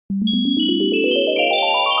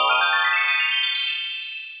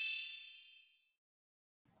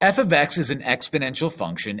f of x is an exponential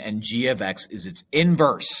function and g of x is its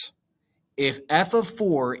inverse. If f of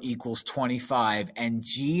 4 equals 25 and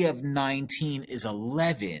g of 19 is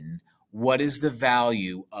 11, what is the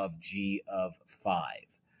value of g of 5?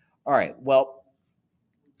 All right, well,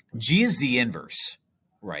 g is the inverse,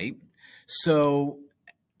 right? So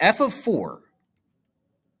f of 4,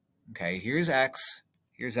 okay, here's x,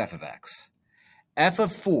 here's f of x. F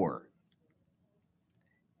of 4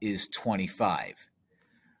 is 25.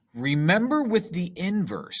 Remember with the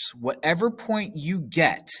inverse, whatever point you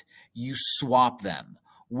get, you swap them,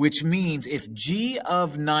 which means if g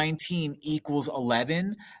of 19 equals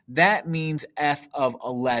 11, that means f of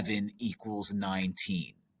 11 equals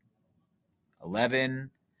 19.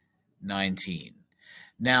 11, 19.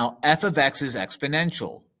 Now, f of x is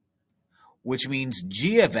exponential, which means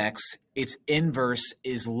g of x, its inverse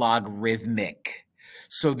is logarithmic.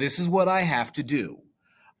 So this is what I have to do.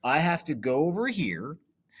 I have to go over here,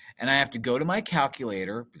 and I have to go to my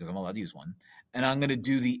calculator, because I'm allowed to use one, and I'm going to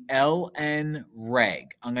do the LnReg.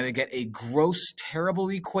 I'm going to get a gross terrible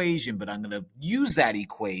equation, but I'm going to use that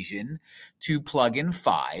equation to plug in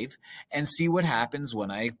 5 and see what happens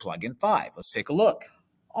when I plug in 5. Let's take a look.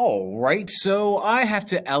 All right, so I have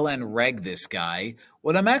to LnReg this guy.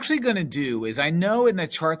 What I'm actually going to do is, I know in the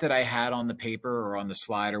chart that I had on the paper or on the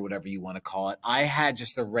slide or whatever you want to call it, I had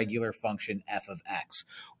just a regular function f of x.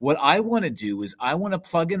 What I want to do is I want to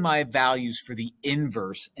plug in my values for the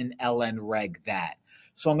inverse and LnReg that.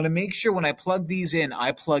 So I'm going to make sure when I plug these in,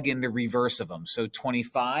 I plug in the reverse of them. So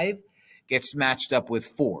 25 gets matched up with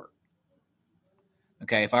 4.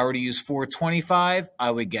 Okay, if I were to use 425, I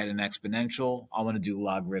would get an exponential. I want to do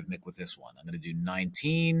logarithmic with this one. I'm going to do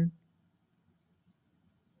 19.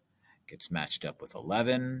 Gets matched up with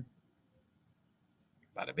 11.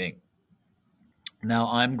 Bada bing.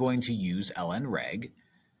 Now I'm going to use LnReg.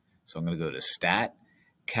 So I'm going to go to Stat,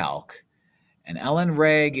 Calc, and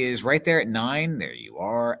LnReg is right there at 9. There you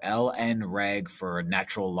are. LnReg for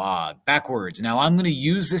natural log. Backwards. Now I'm going to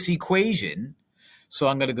use this equation. So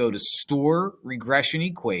I'm going to go to Store Regression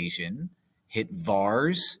Equation, hit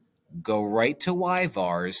vars, go right to y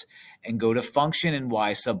vars, and go to Function and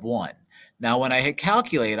y sub 1. Now when I hit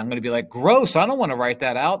Calculate, I'm going to be like, gross, I don't want to write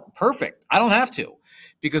that out. Perfect. I don't have to.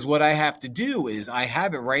 Because what I have to do is I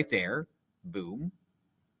have it right there. Boom.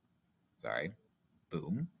 Sorry.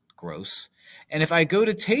 Boom. Gross. And if I go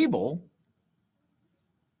to Table,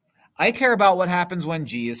 I care about what happens when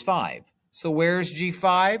g is 5. So where's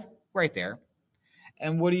g5? Right there.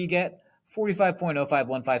 And what do you get?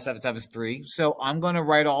 45.0515773. So I'm going to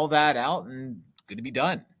write all that out and it's going to be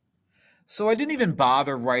done. So I didn't even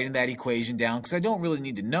bother writing that equation down because I don't really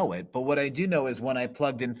need to know it. But what I do know is when I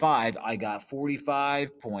plugged in 5, I got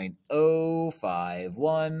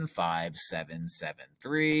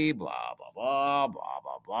 45.0515773, blah, blah, blah, blah,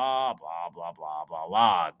 blah, blah, blah, blah, blah, blah, blah,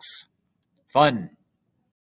 logs. Fun.